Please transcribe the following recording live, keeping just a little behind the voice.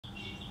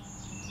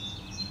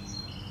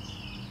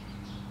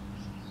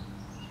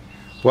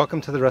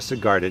Welcome to the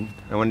Rusted Garden.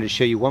 I wanted to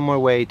show you one more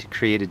way to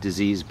create a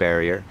disease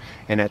barrier,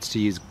 and that's to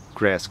use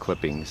grass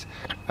clippings.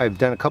 I've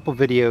done a couple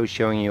videos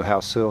showing you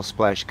how soil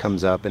splash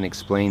comes up and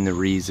explain the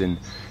reason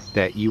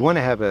that you want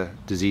to have a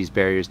disease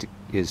barrier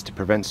is to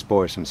prevent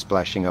spores from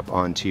splashing up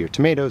onto your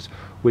tomatoes,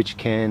 which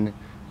can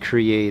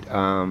create,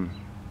 well,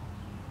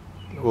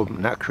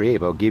 not create,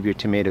 but give your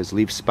tomatoes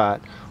leaf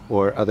spot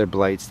or other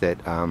blights that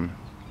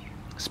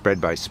spread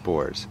by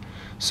spores.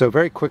 So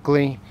very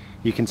quickly,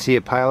 you can see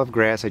a pile of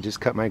grass. I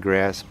just cut my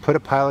grass. Put a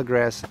pile of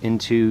grass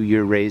into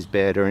your raised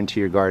bed or into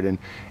your garden,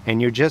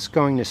 and you're just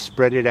going to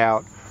spread it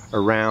out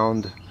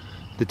around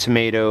the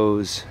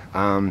tomatoes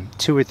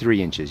 2 or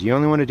 3 inches. You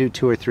only want to do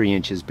 2 or 3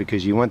 inches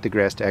because you want the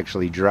grass to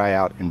actually dry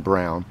out and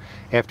brown.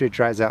 After it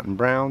dries out and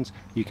browns,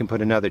 you can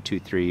put another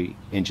 2-3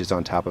 inches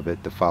on top of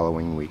it the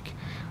following week.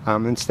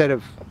 Instead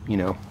of,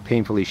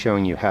 painfully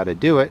showing you how to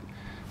do it,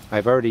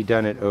 I've already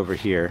done it over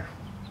here.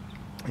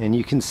 And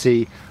you can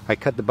see I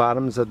cut the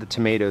bottoms of the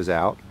tomatoes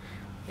out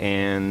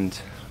and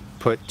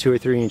put 2 or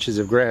 3 inches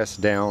of grass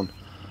down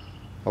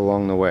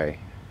along the way.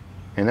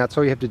 And that's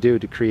all you have to do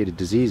to create a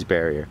disease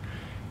barrier.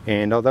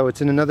 And although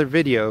it's in another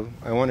video,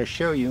 I want to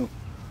show you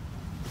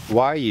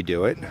why you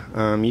do it.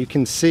 You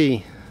can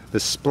see the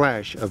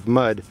splash of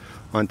mud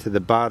onto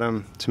the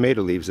bottom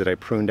tomato leaves that I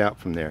pruned out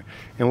from there.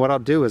 And what I'll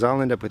do is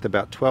I'll end up with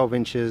about 12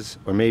 inches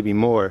or maybe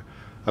more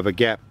of a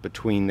gap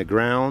between the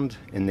ground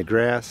and the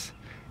grass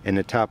and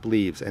the top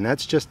leaves, and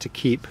that's just to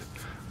keep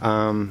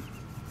a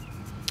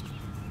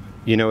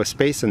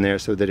space in there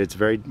so that it's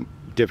very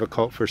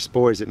difficult for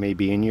spores that may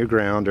be in your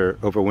ground or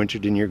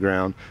overwintered in your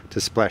ground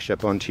to splash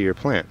up onto your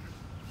plant.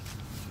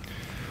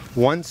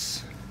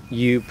 Once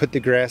you put the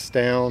grass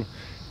down,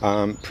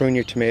 prune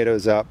your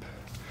tomatoes up,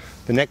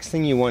 the next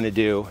thing you want to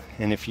do,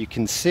 and if you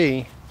can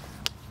see,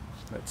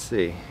 let's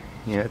see,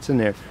 yeah, it's in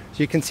there, so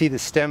you can see the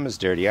stem is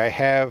dirty. I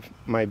have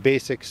my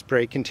basic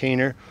spray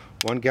container,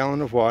 1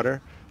 gallon of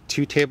water,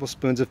 2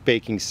 tablespoons of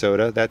baking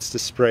soda. That's to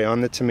spray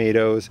on the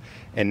tomatoes,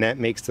 and that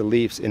makes the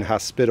leaves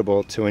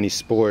inhospitable to any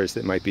spores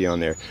that might be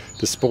on there.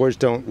 The spores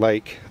don't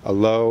like a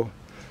low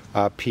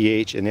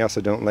pH, and they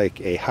also don't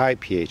like a high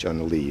pH on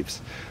the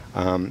leaves.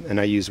 And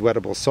I use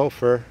wettable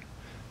sulfur.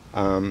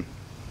 I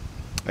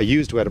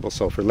used wettable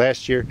sulfur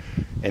last year,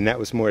 and that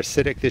was more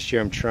acidic. This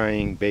year I'm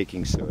trying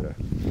baking soda.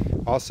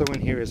 Also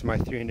in here is my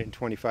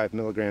 325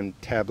 milligram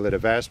tablet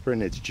of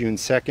aspirin. It's June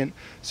 2nd,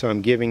 so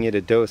I'm giving it a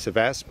dose of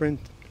aspirin.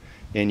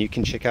 And you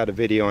can check out a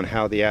video on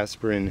how the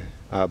aspirin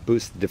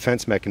boosts the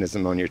defense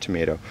mechanism on your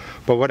tomato.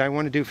 But what I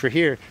want to do for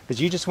here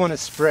is you just want to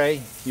spray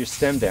your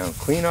stem down.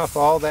 Clean off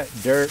all that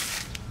dirt,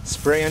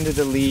 spray under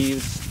the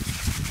leaves,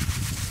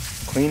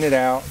 clean it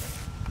out.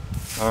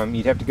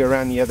 You'd have to go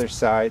around the other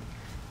side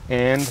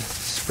and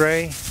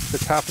spray the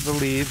top of the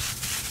leaves,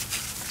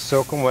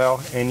 soak them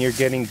well, and you're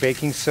getting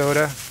baking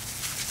soda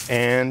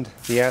and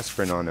the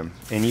aspirin on them.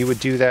 And you would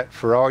do that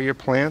for all your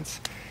plants,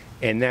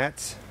 and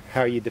that's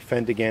how you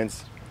defend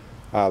against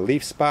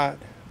leaf spot,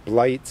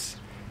 blights,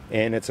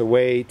 and it's a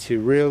way to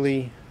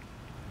really,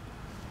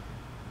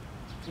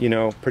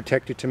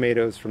 protect your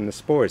tomatoes from the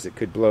spores that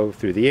could blow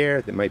through the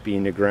air, that might be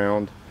in the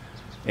ground,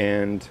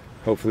 and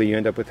hopefully you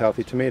end up with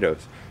healthy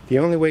tomatoes. The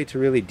only way to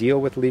really deal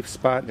with leaf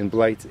spot and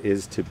blights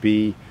is to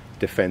be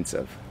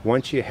defensive.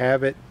 Once you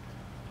have it,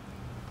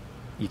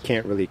 you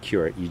can't really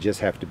cure it. You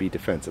just have to be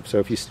defensive. So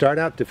if you start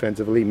out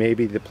defensively,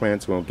 maybe the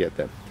plants won't get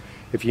them.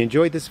 If you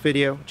enjoyed this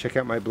video, check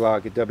out my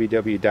blog at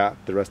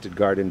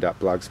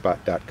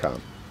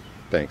www.therustedgarden.blogspot.com.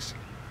 Thanks.